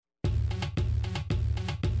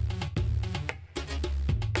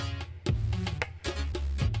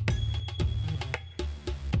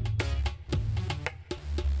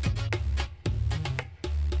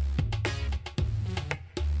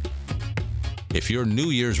If your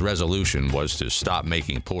New Year's resolution was to stop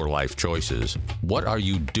making poor life choices, what are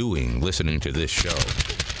you doing listening to this show?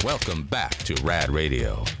 Welcome back to RAD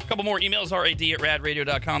Radio. A couple more emails,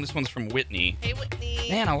 RAD@radradio.com. This one's from Whitney. Hey, Whitney.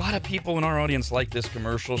 Man, a lot of people in our audience like this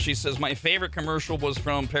commercial. She says, my favorite commercial was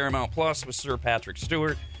from Paramount Plus with Sir Patrick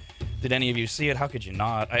Stewart. Did any of you see it? How could you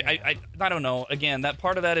not? I don't know. Again, that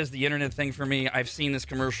part of that is the internet thing for me. I've seen this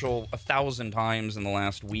commercial 1,000 times in the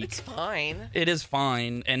last week. It's fine. It is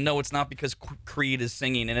fine. And no, it's not because Creed is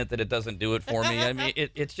singing in it that it doesn't do it for me. I mean,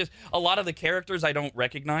 it's just a lot of the characters I don't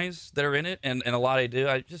recognize that are in it, and a lot I do.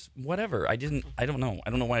 I just, whatever. I don't know. I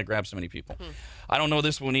don't know why it grabs so many people. I don't know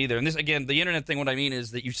this one either. And this, again, the internet thing, what I mean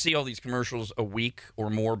is that you see all these commercials a week or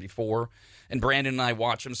more before, and Brandon and I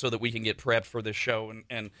watch them so that we can get prepped for this show.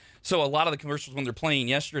 And so a lot of the commercials when they're playing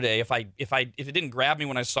yesterday, if it didn't grab me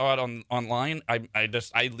when I saw it online,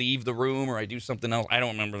 I leave the room or I do something else. I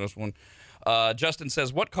don't remember this one. Justin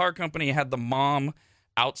says, what car company had the mom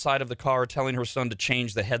outside of the car telling her son to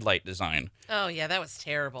change the headlight design? Oh, yeah, that was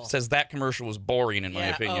terrible. Says that commercial was boring in my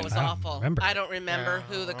opinion. Oh, it was awful. I don't remember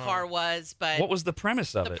who the car was, but... What was the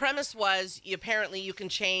premise of it? The premise was apparently you can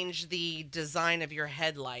change the design of your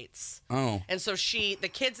headlights. Oh. And so the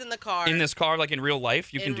kid's in the car. In this car, like in real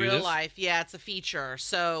life, you can do this? In real life, yeah, it's a feature.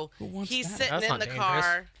 So he's sitting in the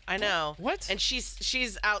car. I know. What? And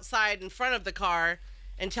she's outside in front of the car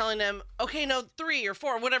and telling him, okay, no, 3 or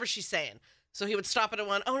 4, whatever she's saying. So he would stop at a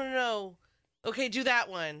 1. Oh, no. Okay, do that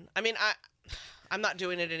one. I mean, I'm not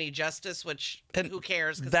doing it any justice, which who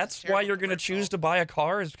cares? That's why you're going to choose to buy a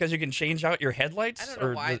car, is because you can change out your headlights? I don't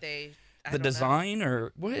know why the design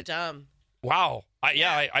or what? Dumb. Wow.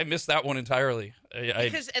 I missed that one entirely.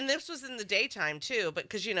 And this was in the daytime too, but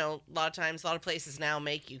because, a lot of places now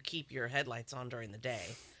make you keep your headlights on during the day.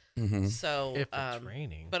 Mm-hmm. So if it's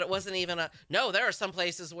raining. But it wasn't even no, there are some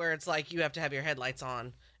places where it's like you have to have your headlights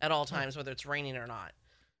on at all times, whether it's raining or not.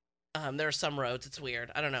 There are some roads, it's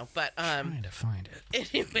weird. I don't know. But trying to find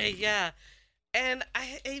it. Anyway, yeah. And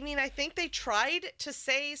I think they tried to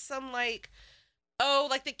say some like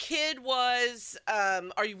the kid was,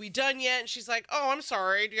 are we done yet? And she's like, oh, I'm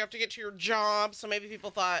sorry. Do you have to get to your job? So maybe people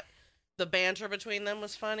thought the banter between them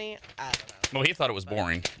was funny. I don't know. Well, he thought it was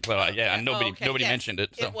boring. Well, nobody mentioned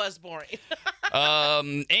it. So. It was boring.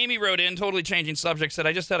 Amy wrote in, totally changing subject, said,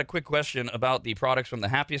 I just had a quick question about the products from the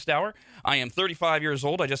Happiest Hour. I am 35 years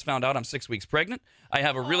old. I just found out I'm 6 weeks pregnant. I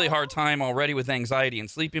have a really hard time already with anxiety and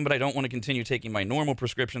sleeping, but I don't want to continue taking my normal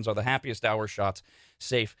prescriptions. Are the Happiest Hour shots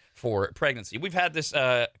safe for pregnancy? We've had this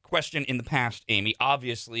question in the past, Amy.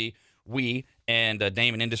 Obviously, we and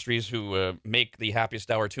Damon Industries, who make the Happiest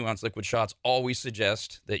Hour 2-ounce liquid shots, always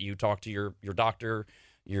suggest that you talk to your doctor,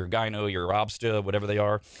 your gyno, your obsta, whatever they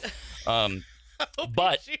are.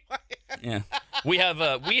 But yeah, we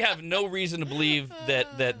have no reason to believe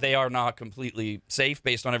that they are not completely safe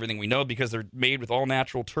based on everything we know, because they're made with all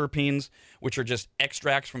natural terpenes, which are just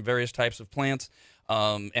extracts from various types of plants.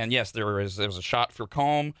 And yes, there's a shot for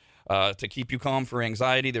calm. To keep you calm for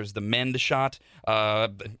anxiety. There's the Mend shot.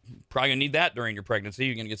 Probably going to need that during your pregnancy.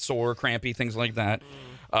 You're going to get sore, crampy, things like that.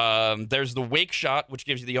 There's the Wake shot, which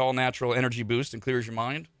gives you the all-natural energy boost and clears your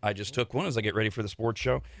mind. I just took one as I get ready for the sports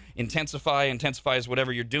show. Intensifies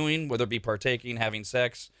whatever you're doing, whether it be partaking, having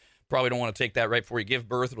sex. Probably don't want to take that right before you give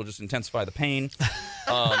birth. It'll just intensify the pain.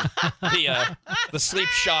 The sleep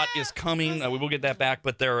shot is coming. We will get that back,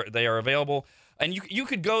 but they are available. And you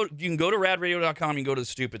can go to radradio.com, you can go to the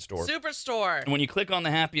Stupid Store. Superstore. And when you click on the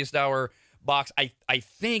Happiest Hour box, I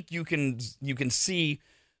think you can see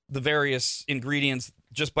the various ingredients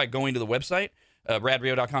just by going to the website,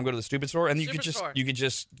 radradio.com, go to the Stupid Store, and you could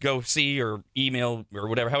just go see or email or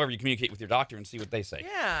whatever, however you communicate with your doctor and see what they say.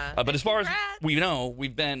 Yeah. But as far as we know,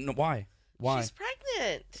 we've been why? She's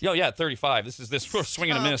pregnant. Oh, yeah, 35. This swing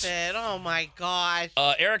and a miss. Oh, my gosh.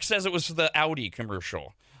 Eric says it was the Audi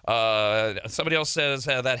commercial. Somebody else says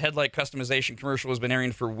that headlight customization commercial has been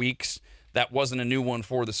airing for weeks. That wasn't a new one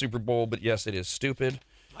for the Super Bowl, but yes, it is stupid.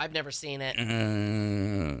 I've never seen it.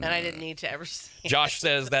 And I didn't need to ever see it. Josh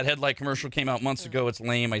says that headlight commercial came out months ago. It's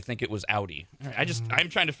lame. I think it was Audi. I'm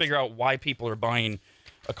trying to figure out why people are buying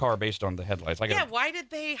a car based on the headlights. Why did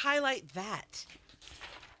they highlight that?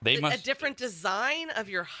 A different design of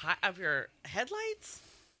your headlights?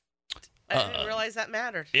 I didn't realize that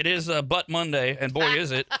mattered. It is Butt Monday, and boy,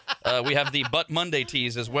 is it. We have the Butt Monday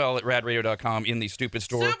tees as well at radradio.com in the Stupid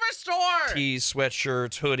Store. Superstore! Tees,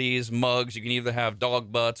 sweatshirts, hoodies, mugs. You can either have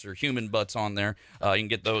dog butts or human butts on there. You can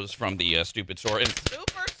get those from the Stupid Store. And,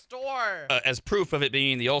 Superstore! As proof of it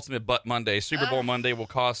being the ultimate Butt Monday, Super Bowl Monday will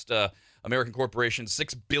cost American corporations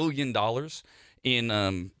 $6 billion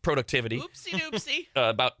in productivity. Oopsie doopsie.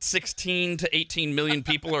 About 16 to 18 million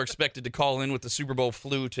people are expected to call in with the Super Bowl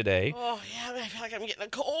flu today. Oh, yeah, I feel like I'm getting a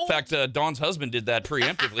cold. In fact, Dawn's husband did that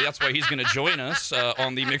preemptively. That's why he's going to join us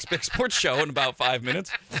on the Mixed Pick Sports Show in about 5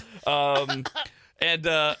 minutes. And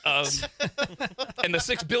the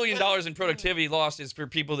 $6 billion in productivity lost is for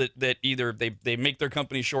people that either they make their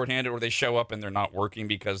company shorthanded or they show up and they're not working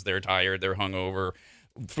because they're tired, they're hungover,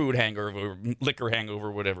 food hangover, liquor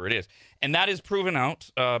hangover, whatever it is. And that is proven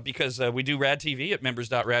out because we do RAD TV at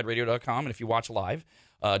members.radradio.com. And if you watch live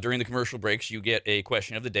during the commercial breaks, you get a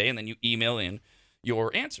question of the day and then you email in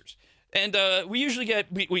your answers. And we usually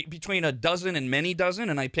get between a dozen and many dozen,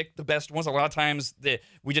 and I pick the best ones. A lot of times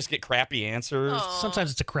we just get crappy answers. Aww.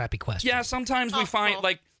 Sometimes it's a crappy question. Yeah, sometimes we find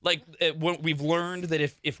we've learned that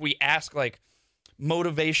if we ask like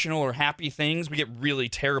motivational or happy things, we get really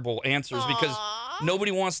terrible answers because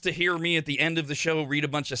nobody wants to hear me at the end of the show read a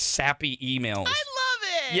bunch of sappy emails. I love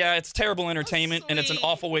it. Yeah, it's terrible entertainment, and it's an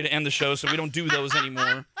awful way to end the show, so we don't do those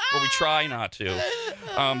anymore, or we try not to.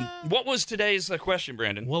 What was today's question,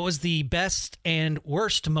 Brandon? What was the best and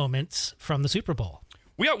worst moments from the Super Bowl?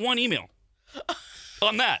 We got one email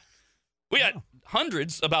on that. We got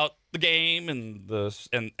hundreds about the game and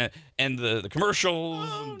the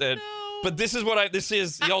commercials. But this is this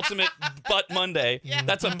is the ultimate butt Monday. Yeah.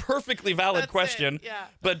 That's a perfectly valid That's question. it, yeah.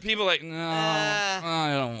 But people are like, no,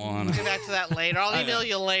 I don't want We'll to. get back to that later. I'll email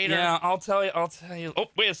you later. Yeah, I'll tell you. Oh,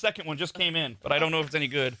 wait, a second one just came in, but I don't know if it's any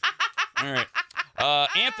good. All right.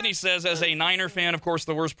 Anthony says, as a Niner fan, of course,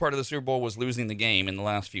 the worst part of the Super Bowl was losing the game in the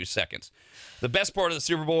last few seconds. The best part of the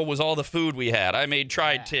Super Bowl was all the food we had. I made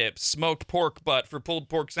tri-tips, smoked pork butt for pulled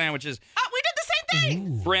pork sandwiches. Oh, we did the same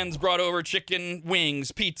thing. Ooh. Friends brought over chicken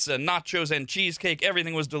wings, pizza, nachos, and cheesecake.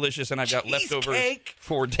 Everything was delicious, and I've got leftovers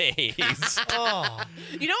for days. Oh.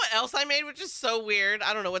 You know what else I made, which is so weird?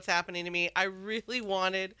 I don't know what's happening to me. I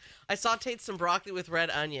sauteed some broccoli with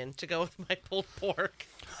red onion to go with my pulled pork.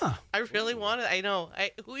 Huh. I really wanted. I know.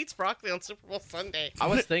 Who eats broccoli on Super Bowl Sunday? I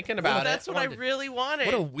was thinking about That's what I really wanted.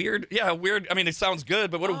 What a weird, I mean, it sounds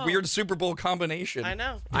good, but what a weird Super Bowl combination. I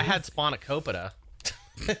know. I had spanakopita.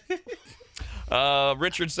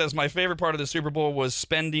 Richard says, my favorite part of the Super Bowl was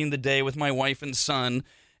spending the day with my wife and son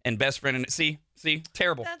and best friend. And see,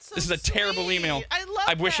 terrible. That's so this is a terrible sweet. email. I love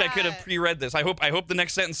I wish I could have that. pre-read this. I hope the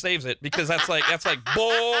next sentence saves it because that's like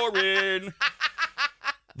boring.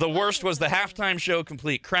 The worst was the halftime show,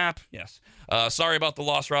 complete crap. Yes. Sorry about the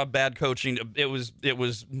loss, Rob. Bad coaching. It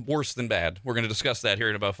was worse than bad. We're going to discuss that here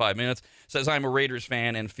in about 5 minutes. Says, I'm a Raiders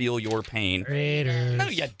fan and feel your pain. Raiders. No,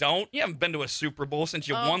 you don't. You haven't been to a Super Bowl since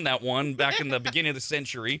you won that one back in the beginning of the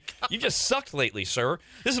century. You just sucked lately, sir.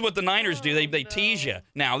 This is what the Niners do. They tease you.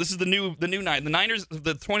 Now, this is the new Niners. The Niners of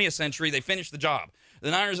the 20th century, they finished the job.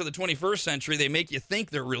 The Niners of the 21st century, they make you think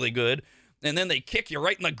they're really good. And then they kick you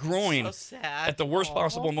right in the groin So sad. at the worst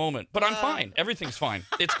possible moment. But I'm fine. Everything's fine.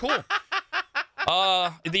 It's cool.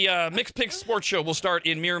 The Mixed Picks Sports Show will start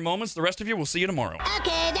in mere moments. The rest of you, we'll see you tomorrow.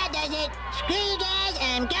 Okay, that does it. Screw you guys,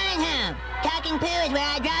 I'm going home. Talking poo is where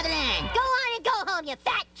I draw the line. Go on and go home, you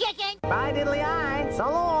fat chicken. Bye, diddly eye. So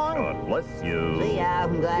long. God bless you. See ya.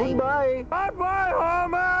 Bye. Goodbye. Bye-bye,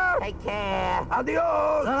 Homer. Take care.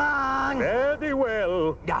 Adios. So long. Very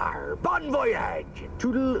well. Yar. Bon voyage.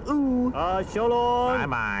 Toodle-oo. So long.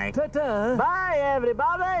 Bye-bye. Ta-ta. Bye,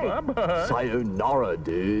 everybody. Bye-bye. Sayonara,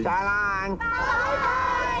 dude. So long.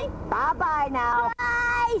 Bye. Bye-bye now.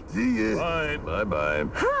 Bye. See ya. Bye. Bye-bye.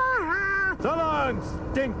 Ha-ha. So long,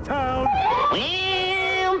 Stink Town.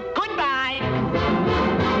 Well, goodbye.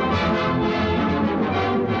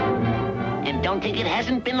 And don't think it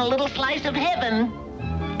hasn't been a little slice of heaven,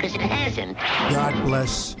 because it hasn't. God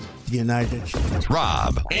bless the United States.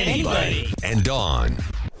 Rob, anybody, and Dawn.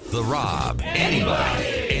 The Rob,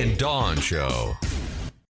 anybody, and Dawn Show.